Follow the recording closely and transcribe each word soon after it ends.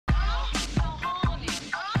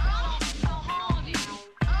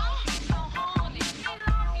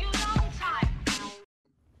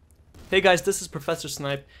Hey guys, this is Professor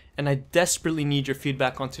Snipe, and I desperately need your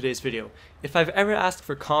feedback on today's video. If I've ever asked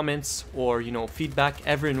for comments or feedback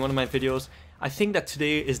ever in one of my videos, I think that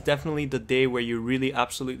today is definitely the day where you really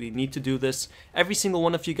absolutely need to do this. Every single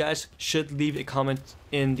one of you guys should leave a comment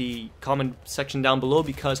in the comment section down below,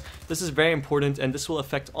 because this is very important and this will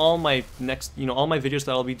affect all my all my videos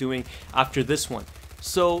that I'll be doing after this one.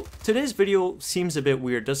 So today's video seems a bit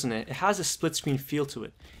weird, doesn't it? It has a split screen feel to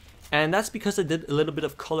it. And that's because I did a little bit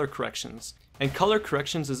of color corrections. And color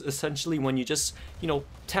corrections is essentially when you just,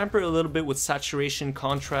 tamper a little bit with saturation,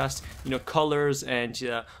 contrast, colors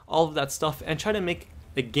and all of that stuff, and try to make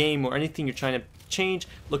the game or anything you're trying to change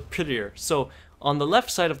look prettier. So on the left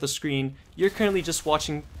side of the screen, you're currently just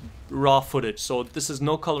watching raw footage. So this is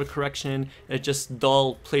no color correction, it's just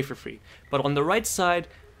dull play for free. But on the right side,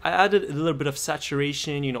 I added a little bit of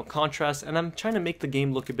saturation, contrast, and I'm trying to make the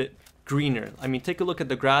game look a bit greener. I mean, take a look at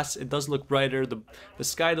the grass, it does look brighter, the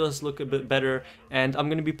sky does look a bit better, and I'm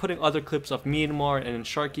going to be putting other clips of Myanmar and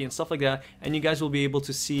Sharky and stuff like that, and you guys will be able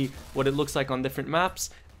to see what it looks like on different maps.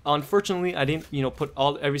 Unfortunately, I didn't put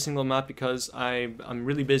every single map because I'm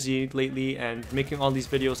really busy lately and making all these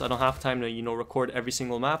videos. I don't have time to record every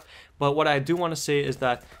single map. But what I do want to say is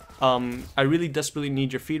that I really desperately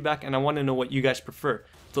need your feedback, and I want to know what you guys prefer,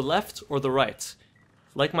 the left or the right.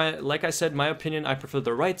 Like I said, my opinion, I prefer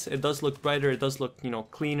the right. It does look brighter, it does look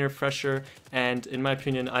cleaner, fresher, and in my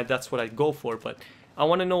opinion, that's what I go for. But I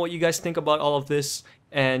want to know what you guys think about all of this,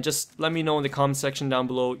 and just let me know in the comment section down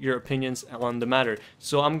below your opinions on the matter.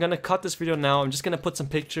 So I'm gonna cut this video now. I'm just gonna put some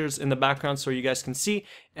pictures in the background so you guys can see,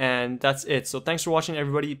 and that's it. So thanks for watching,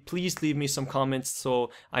 everybody. Please leave me some comments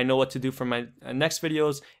so I know what to do for my next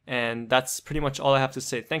videos, and that's pretty much all I have to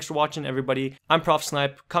say. Thanks for watching, everybody. I'm Prof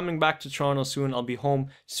Snipe, coming back to Toronto soon. I'll be home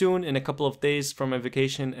soon in a couple of days from my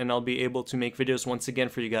vacation, and I'll be able to make videos once again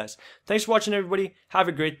for you guys. Thanks for watching, everybody. Have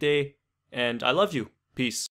a great day, and I love you. Peace.